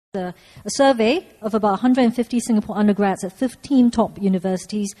A survey of about 150 Singapore undergrads at 15 top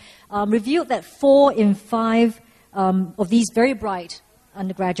universities revealed that 4 in 5 of these very bright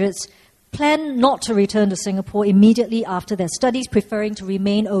undergraduates plan not to return to Singapore immediately after their studies, preferring to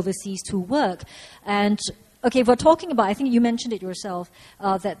remain overseas to work. And okay, if we're talking about, I think you mentioned it yourself,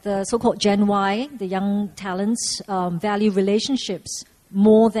 that the so-called Gen Y, the young talents, value relationships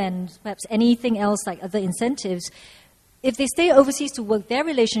more than perhaps anything else like other incentives. If they stay overseas to work, their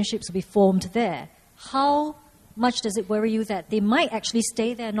relationships will be formed there. How much does it worry you that they might actually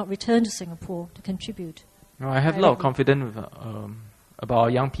stay there and not return to Singapore to contribute? No, I have a lot of confidence about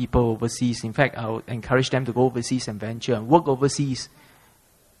our young people overseas. In fact, I would encourage them to go overseas and venture and work overseas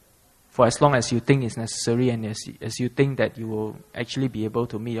for as long as you think is necessary and as you think that you will actually be able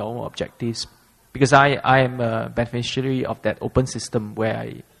to meet your own objectives. Because I am a beneficiary of that open system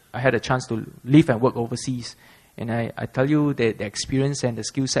where I had a chance to live and work overseas. And I tell you that the experience and the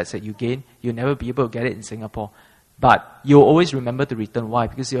skill sets that you gain, you'll never be able to get it in Singapore. But you'll always remember to return. Why?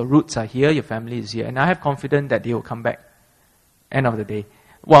 Because your roots are here, your family is here. And I have confidence that they will come back end of the day.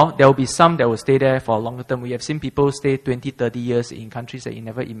 Well, there will be some that will stay there for a longer term. We have seen people stay 20, 30 years in countries that you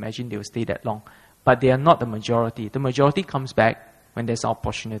never imagined they will stay that long. But they are not the majority. The majority comes back when there's an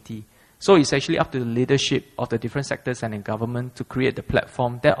opportunity. So it's actually up to the leadership of the different sectors and the government to create the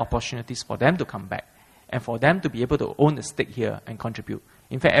platform, that opportunities for them to come back. And for them to be able to own a stake here and contribute.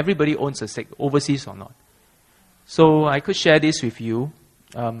 In fact, everybody owns a stake, overseas or not. So I could share this with you.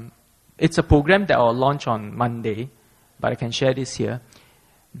 It's a program that I'll launch on Monday, but I can share this here.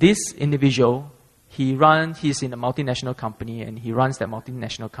 This individual, he's in a multinational company, and he runs that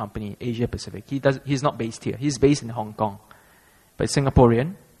multinational company, Asia Pacific. He's not based here. He's based in Hong Kong. But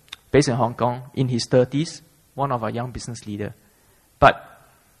Singaporean, based in Hong Kong, in his 30s, one of our young business leaders. But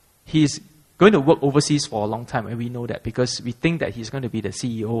he's going to work overseas for a long time, and we know that because we think that he's going to be the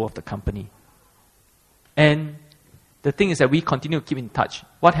CEO of the company. And the thing is that we continue to keep in touch.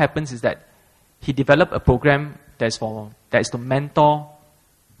 What happens is that he developed a program that is to mentor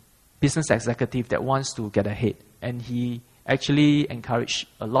business executive that wants to get ahead. And he actually encouraged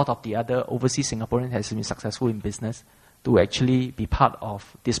a lot of the other overseas Singaporeans that has been successful in business to actually be part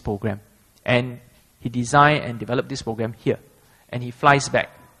of this program. And he designed and developed this program here. And he flies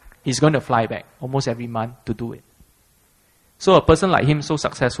back. He's going to fly back almost every month to do it. So a person like him, so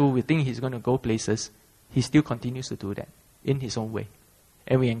successful, we think he's going to go places. He still continues to do that in his own way.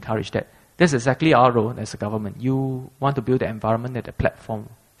 And we encourage that. That's exactly our role as a government. You want to build the environment and the platform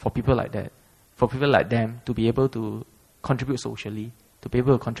for people like that, for people like them to be able to contribute socially, to be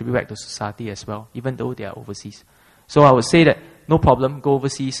able to contribute back to society as well, even though they are overseas. So I would say that no problem, go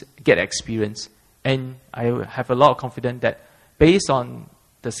overseas, get experience. And I have a lot of confidence that based on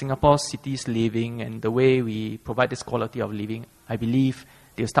the Singapore city's living and the way we provide this quality of living, I believe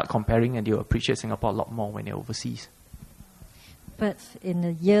they'll start comparing and they'll appreciate Singapore a lot more when they're overseas. But in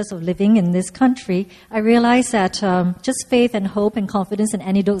the years of living in this country, I realize that just faith and hope and confidence and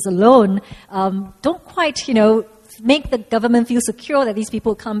anecdotes alone don't quite, make the government feel secure that these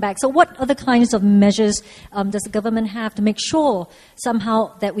people come back. So what other kinds of measures does the government have to make sure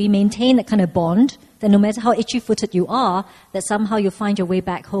somehow that we maintain that kind of bond, that no matter how itchy-footed you are, that somehow you'll find your way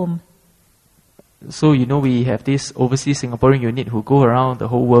back home? So, we have this overseas Singaporean unit who go around the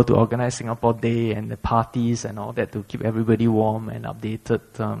whole world to organize Singapore Day and the parties and all that to keep everybody warm and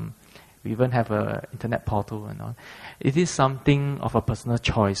updated. We even have an internet portal and all. It is something of a personal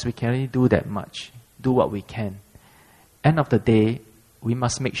choice. We can only do that much, do what we can. End of the day, we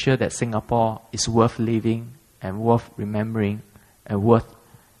must make sure that Singapore is worth living and worth remembering and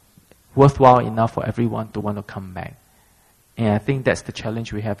worthwhile enough for everyone to want to come back. And I think that's the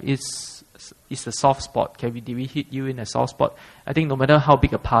challenge we have. It's a soft spot. Did we hit you in a soft spot? I think no matter how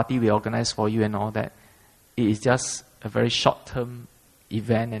big a party we organize for you and all that, it is just a very short-term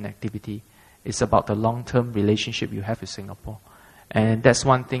event and activity. It's about the long-term relationship you have with Singapore. And that's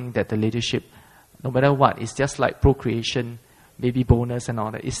one thing that the leadership, no matter what, it's just like procreation, baby bonus and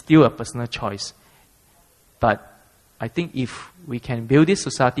all that. It's still a personal choice. But I think if we can build this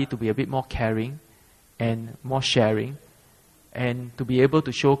society to be a bit more caring and more sharing and to be able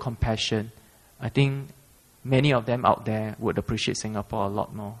to show compassion, I think many of them out there would appreciate Singapore a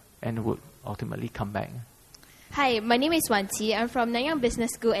lot more and would ultimately come back. Hi, my name is Wanti. I'm from Nanyang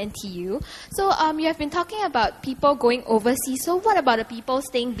Business School, NTU. So you have been talking about people going overseas. So what about the people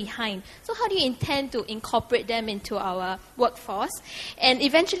staying behind? So how do you intend to incorporate them into our workforce? And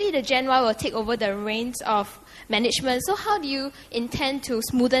eventually the Gen Y will take over the reins of management. So how do you intend to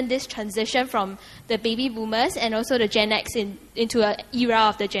smoothen this transition from the baby boomers and also the Gen X into an era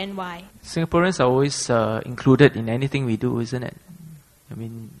of the Gen Y? Singaporeans are always included in anything we do, isn't it? I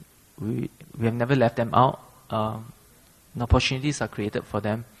mean, we have never left them out. Opportunities are created for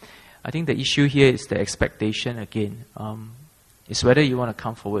them. I think the issue here is the expectation again. It's whether you want to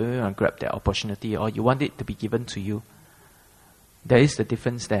come forward, you want to grab that opportunity, or you want it to be given to you. There is the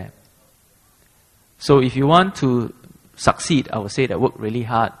difference there. So if you want to succeed, I would say that work really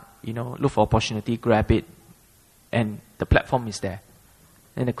hard, look for opportunity, grab it, and the platform is there.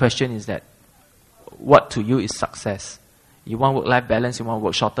 Then the question is that, what to you is success? You want work-life balance, you want to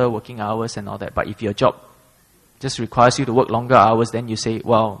work shorter working hours and all that, but if your job just requires you to work longer hours, then you say,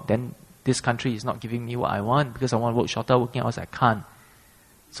 well, then this country is not giving me what I want because I want to work shorter working hours, I can't.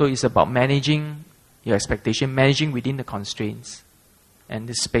 So it's about managing your expectation, managing within the constraints and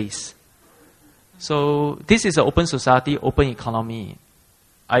the space. So this is an open society, open economy.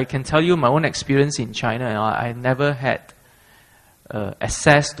 I can tell you my own experience in China. I never had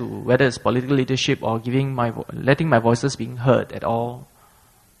access to whether it's political leadership or letting my voices being heard at all.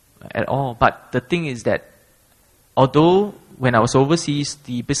 But the thing is that although when I was overseas,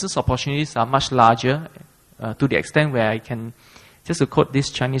 the business opportunities are much larger, to the extent where I can, just to quote this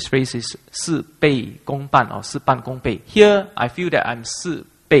Chinese phrase, is 事倍功半 or 事半功倍. Here, I feel that I'm 事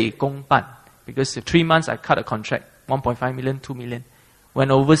倍功半because 3 months I cut a contract, 1.5 million, 2 million. When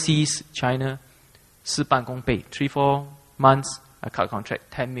overseas, China, 事半功倍, 3-4 months I cut a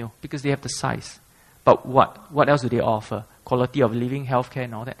contract, 10 mil, because they have the size. But what else do they offer? Quality of living, healthcare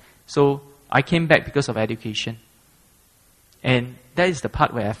and all that. So I came back because of education. And that is the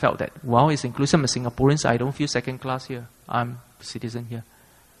part where I felt that, wow, it's inclusive. I'm a Singaporean, so I don't feel second class here. I'm a citizen here.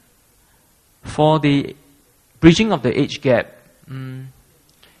 For the bridging of the age gap,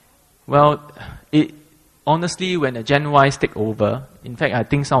 honestly, when the Gen Ys take over, in fact, I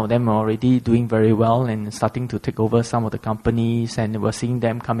think some of them are already doing very well and starting to take over some of the companies, and we're seeing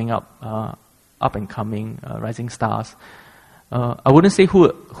them coming up and coming, rising stars. I wouldn't say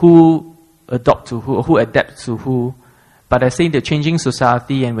who adopt to who adapt to who, but I say the changing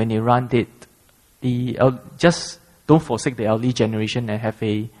society, and when they run it, just don't forsake the elderly generation and have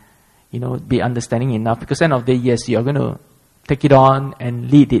be understanding enough, because at the end of the day, yes, you're going to take it on and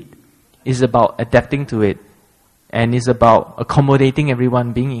lead it. It's about adapting to it, and it's about accommodating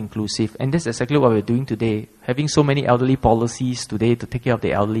everyone, being inclusive, and that's exactly what we're doing today, having so many elderly policies today to take care of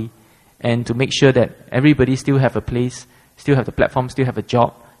the elderly, and to make sure that everybody still have a place, still have the platform, still have a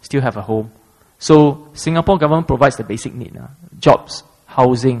job, still have a home. So Singapore government provides the basic need, jobs,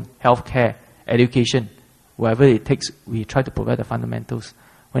 housing, healthcare, education, wherever it takes, we try to provide the fundamentals.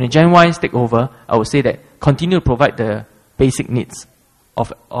 When the Gen Ys take over, I would say that continue to provide the basic needs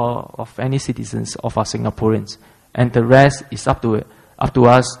of any citizens, of our Singaporeans, and the rest is up to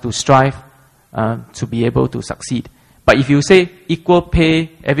us to strive to be able to succeed. But if you say equal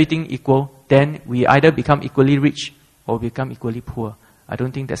pay, everything equal, then we either become equally rich or become equally poor. I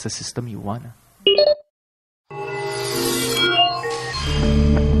don't think that's the system you want.